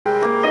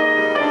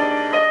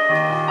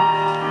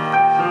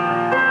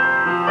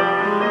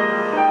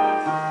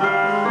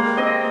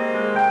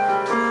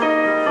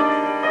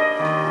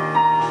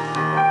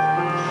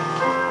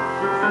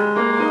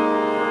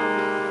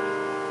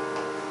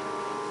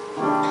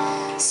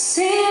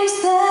Seems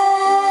that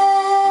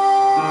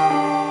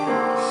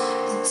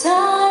the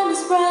time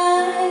is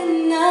bright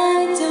and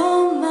I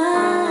don't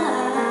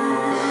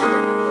mind.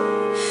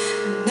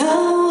 No,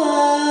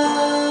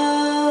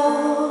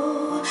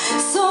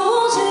 so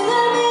won't you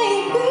let me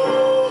be?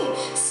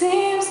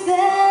 Seems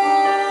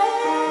that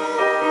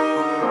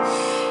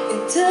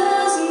it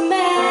doesn't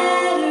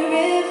matter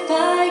if I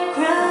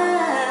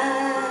cry.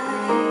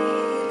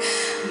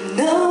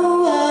 No.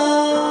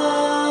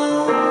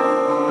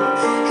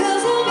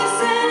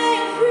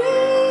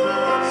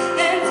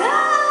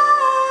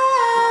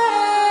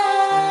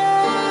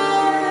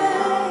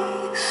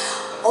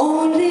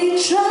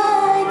 Only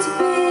try to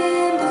be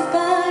in the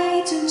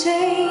fight and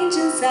change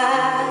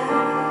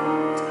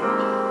inside.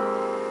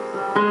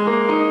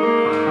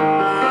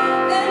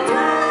 And I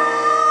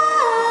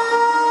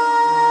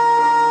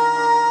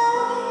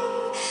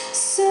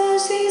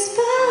search these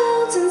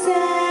fountains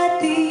at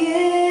the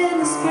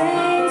inner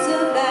springs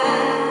of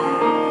life.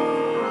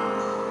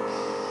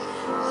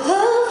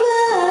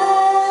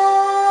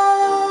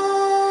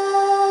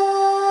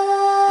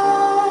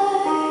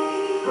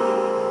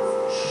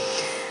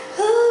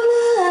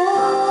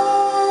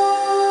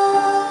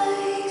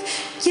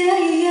 Yeah,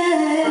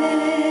 yeah.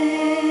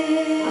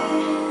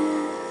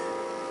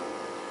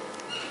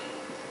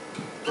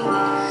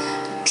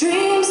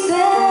 Dream